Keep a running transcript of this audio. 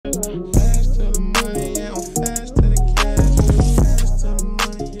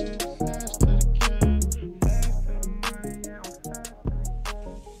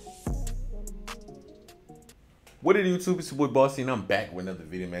to YouTube? It's your boy Bossy, and I'm back with another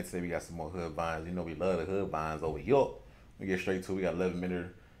video, man. Today we got some more hood vines. You know we love the hood vines over here. We get straight to it. We got 11 minutes,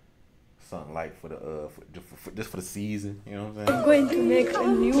 something like for the just for the season. You know what I'm saying? I'm going to make a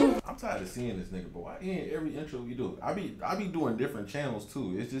new. I'm tired of seeing this nigga, bro. Every intro we do, I be doing different channels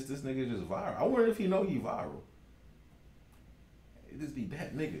too. It's just this nigga just viral. I wonder if he know he viral. It just be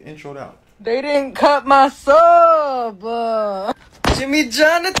that nigga introed out. They didn't cut my sub. Jimmy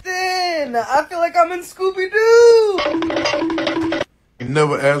Jonathan. I feel like I'm in Scooby-Doo. You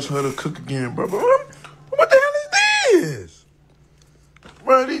never asked her to cook again, bro. What the hell is this?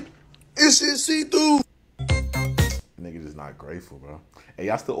 Bro, it's see-through. Nigga just not grateful, bro. Hey,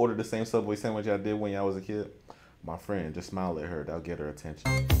 y'all still order the same Subway sandwich y'all did when y'all was a kid? My friend, just smile at her. That'll get her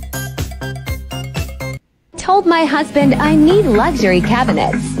attention. Told my husband I need luxury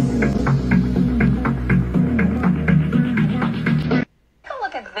cabinets.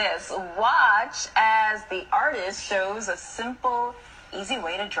 Look at this. Watch as the artist shows a simple, easy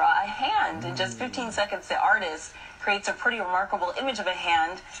way to draw a hand. In just 15 seconds, the artist creates a pretty remarkable image of a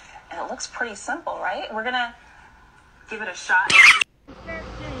hand, and it looks pretty simple, right? We're gonna give it a shot.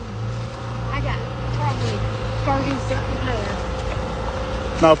 I got probably 30, 60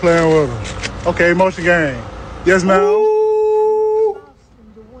 players. Not playing with them. Okay, motion game. Yes, ma'am.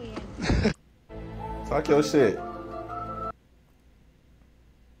 Talk your shit.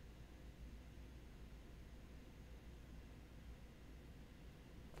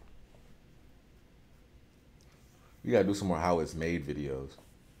 We gotta do some more how it's made videos.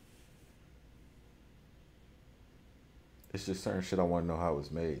 It's just certain shit I want to know how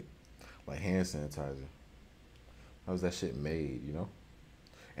it's made. Like hand sanitizer. How's that shit made, you know?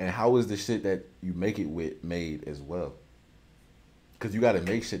 And how is the shit that you make it with made as well? Because you got to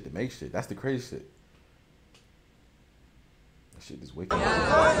make shit to make shit. That's the crazy shit. That shit is wicked. You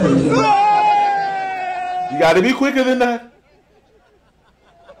got to be quicker than that.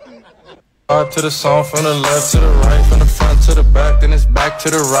 To the song, from the left to the right, from the front to the back, then it's back to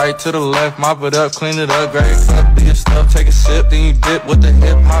the right, to the left, mop it up, clean it up, great, clean up your stuff, take a sip, then you dip with the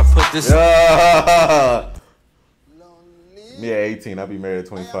hip hop, put this. Me at 18, I'll be married at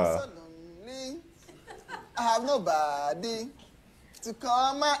 25. I have nobody to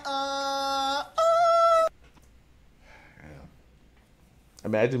call my own.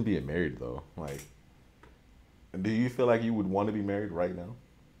 Imagine being married though. Like, do you feel like you would want to be married right now?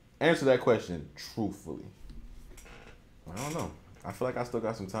 Answer that question truthfully. I don't know. I feel like I still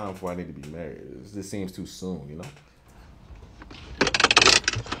got some time before I need to be married. It just seems too soon, you know?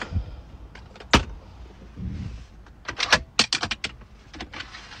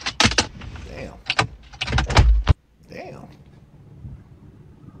 Damn.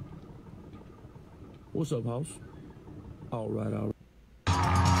 What's up, house? All right.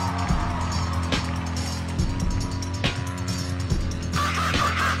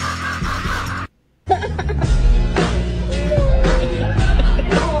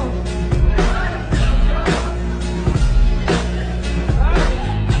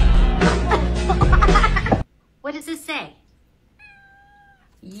 What does this say?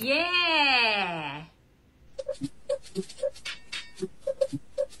 Yeah.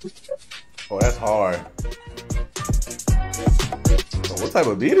 Oh, that's hard. Oh, what type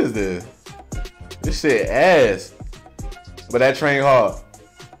of beat is this? This shit ass. But I train hard.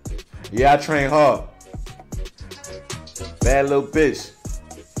 Yeah, I train hard. Bad little bitch.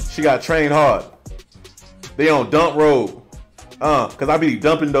 She got trained hard. They on dump road. Cause I be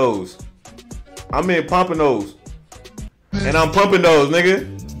dumping those. I'm in pumping those. And I'm pumping those, nigga.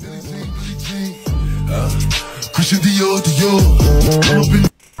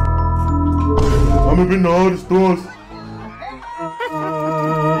 I'm up in all the stores.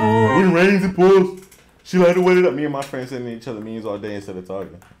 When it rains, it pours. She like to wet it up. Me and my friends sending each other memes all day instead of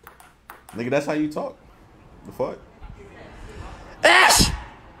talking. Nigga, that's how you talk. The fuck? Ash! A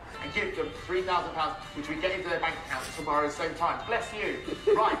gift of £3,000, which we get into their bank account tomorrow at the same time. Bless you.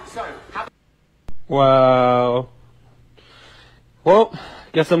 Right, so... Wow. Well,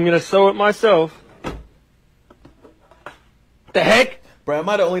 guess I'm gonna sew it myself. The heck? Bro, am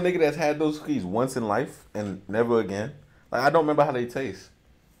I the only nigga that's had those cookies once in life and never again? Like, I don't remember how they taste.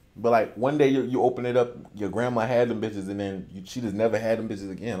 But, like, one day you open it up, your grandma had them bitches, and then she just never had them bitches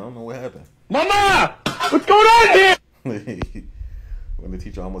again. I don't know what happened. Mama! What's going on here? When the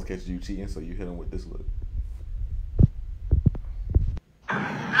teacher almost catches you cheating, so you hit him with this look.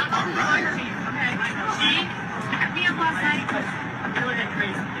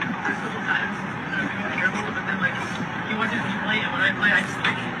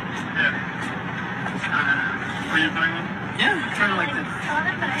 Yeah, kind of like this.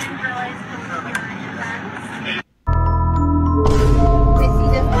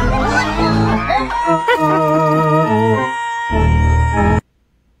 But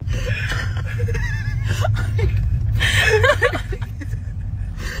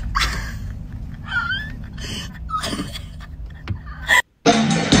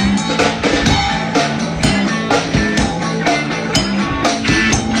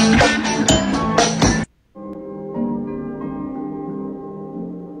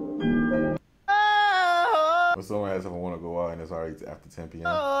someone asks if I want to go out and it's already after 10 p.m.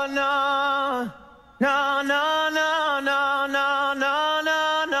 Oh no, no, no, no, no, no, no,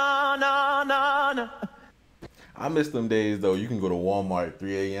 no, no, no, no. I miss them days though. You can go to Walmart at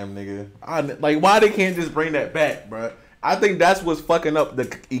 3 a.m. nigga. Like why they can't just bring that back, bro? I think that's what's fucking up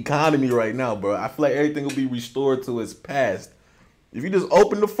the economy right now, bro. I feel like everything will be restored to its past. If you just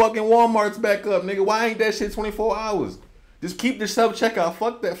open the fucking Walmarts back up, nigga, why ain't that shit 24 hours? Just keep the self-checkout.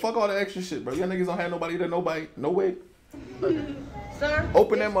 Fuck that. Fuck all the extra shit, bro. Y'all niggas don't have nobody there, nobody. No way. Sir?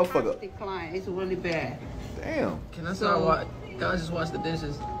 Open that motherfucker. Decline. It's really bad. Damn. Can I start watch? Can I just wash the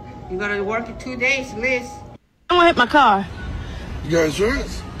dishes? You gotta work in 2 days, Liz. I'm gonna hit my car. You got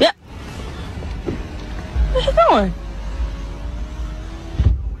insurance? Yep. What you doing?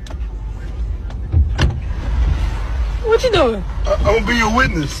 What you doing? I'm gonna be your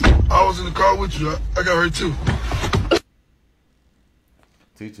witness. I was in the car with you. I got hurt too.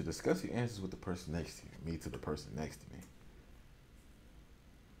 Teacher, discuss your answers with the person next to you. Me to the person next to me.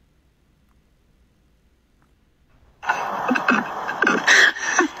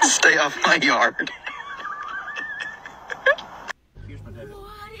 Stay off my yard.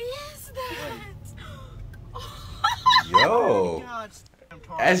 What is that? Yo.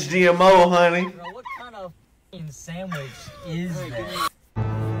 That's GMO, honey. Bro, what kind of sandwich is that?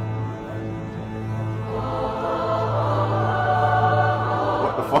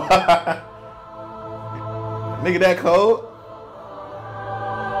 What the fuck? Nigga, that cold?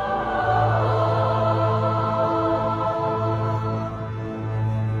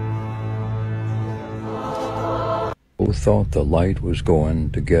 Who thought the light was going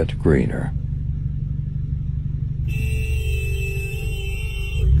to get greener?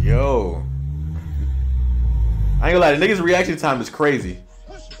 Yo. I ain't gonna lie, the niggas' reaction time is crazy.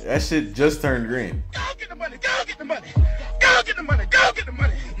 That shit just turned green. Go get the money, go get the money. Go get the money, go get the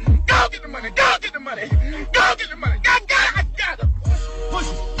money. Go get the money, go get the money. Go get the money. I got it. Push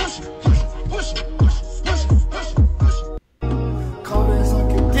it, push it, push it, push it, push it, push it, push it, push it. Cold as I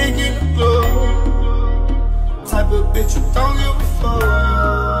can dig in the floor. Type of bitch you don't give a fuck.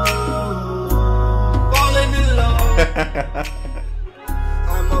 Falling in love.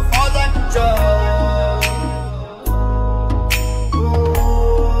 I'm a fall like a job.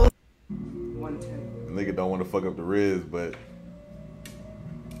 Nigga don't want to fuck up the Riz, but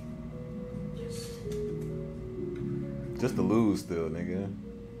just to lose still, nigga.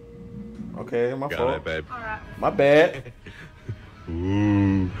 Okay, my fault. That, babe. Right. My bad.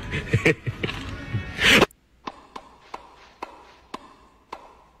 Ooh.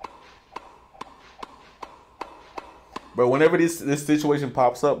 Bro, whenever this situation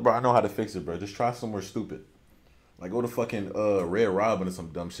pops up, bro, I know how to fix it, bro. Just try somewhere stupid. Like go to fucking Red Robin or some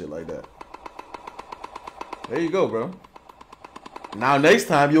dumb shit like that. There you go, bro. Now next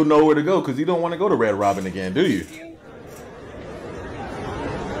time you'll know where to go because you don't want to go to Red Robin again, do you?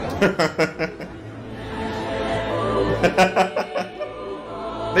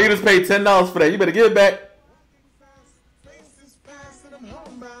 Nigga just paid $10 for that. You better give it back.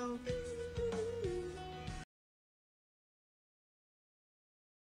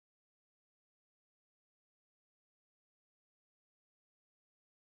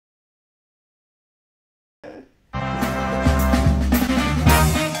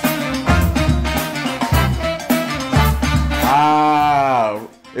 Ah,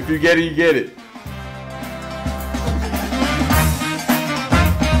 if you get it, you get it.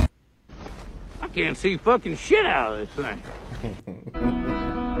 I can't see fucking shit out of this thing.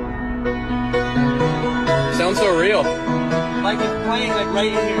 Sounds so real. Like it's playing like right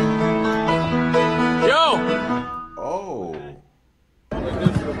in here. Yo! Oh.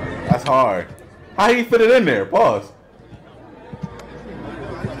 That's hard. How he fit it in there? Pause.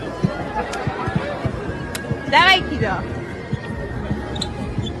 Давай, Кидо.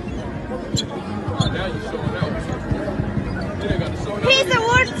 He's the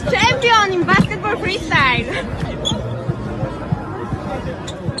world champion in basketball freestyle.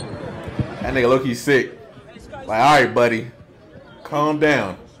 That nigga look, he's sick. Like, all right, buddy, calm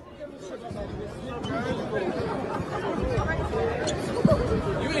down.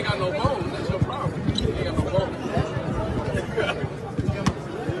 You ain't got no bones. That's your problem. You ain't got no bones.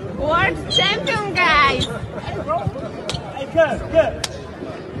 World champion, guys. Hey, good, good.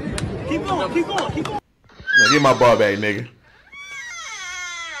 Keep going, keep going, keep going. Now get my ball back, nigga.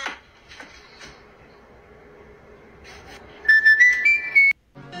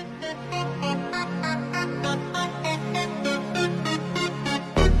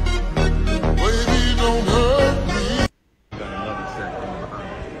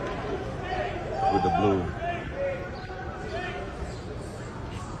 With the blue.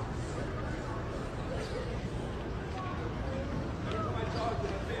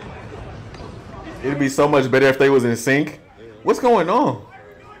 It'd be so much better if they was in sync. What's going on?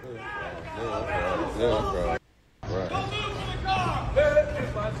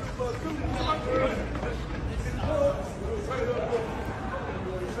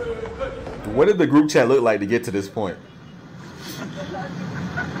 What did the group chat look like to get to this point?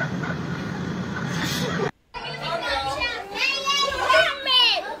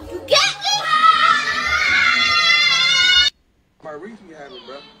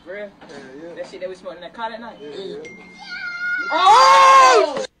 That shit that we smoked in that car that night? Yeah.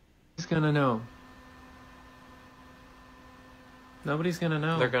 Oh! Who's gonna know? Nobody's gonna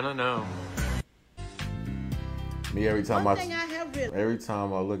know. They're gonna know. Me every time I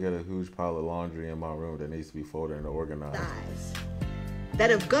look at a huge pile of laundry in my room that needs to be folded and organized.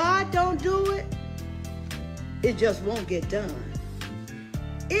 That if God don't do it, it just won't get done.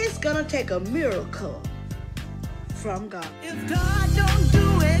 It's gonna take a miracle from God. If God don't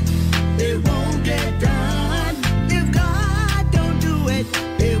do it, it won't get done. If God don't do it,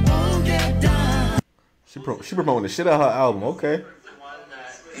 it won't get done. She promoting the shit out of her album, okay.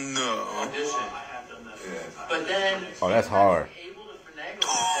 No. Oh, that's hard.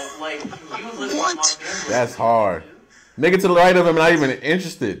 What? That's hard. Nigga to the right of him, not even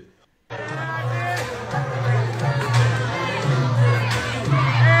interested.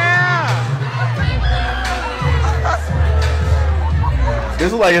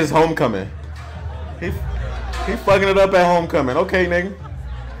 This is like his homecoming. He fucking it up at homecoming. Okay, nigga.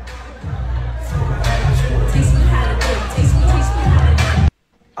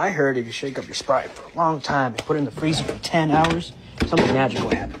 I heard if you shake up your Sprite for a long time and put it in the freezer for 10 hours, something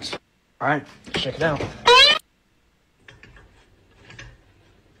magical happens. Alright, check it out.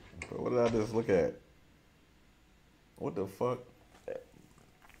 What did I just look at? What the fuck?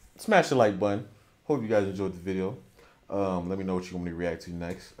 Smash the like button. Hope you guys enjoyed the video. Let me know what you want me to react to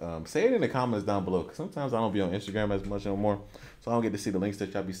next. Say it in the comments down below, because sometimes I don't be on Instagram as much anymore, so I don't get to see the links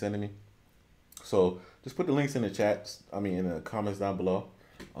that y'all be sending me. So just put the links in the chats, in the comments down below.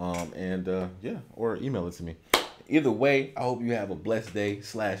 Yeah, or email it to me. Either way, I hope you have a blessed day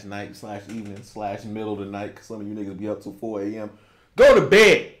 / night / evening / middle of the night, because some of you niggas be up till 4 a.m. Go to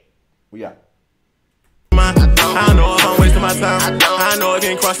bed. We out. I know I'm wasting my time. I know it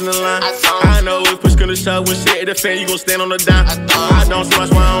ain't crossing the line. I know if push gonna shove when shit hit the fan, you gon' stand on the dime. I don't see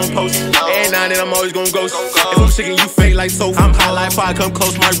much why I don't post. And now then I'm always gon' ghost. If I'm sick and you fake like soap, I'm hot like fire, come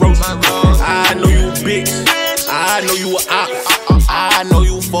close my roast. I know you a bitch. I know you a op. I know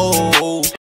you a fool.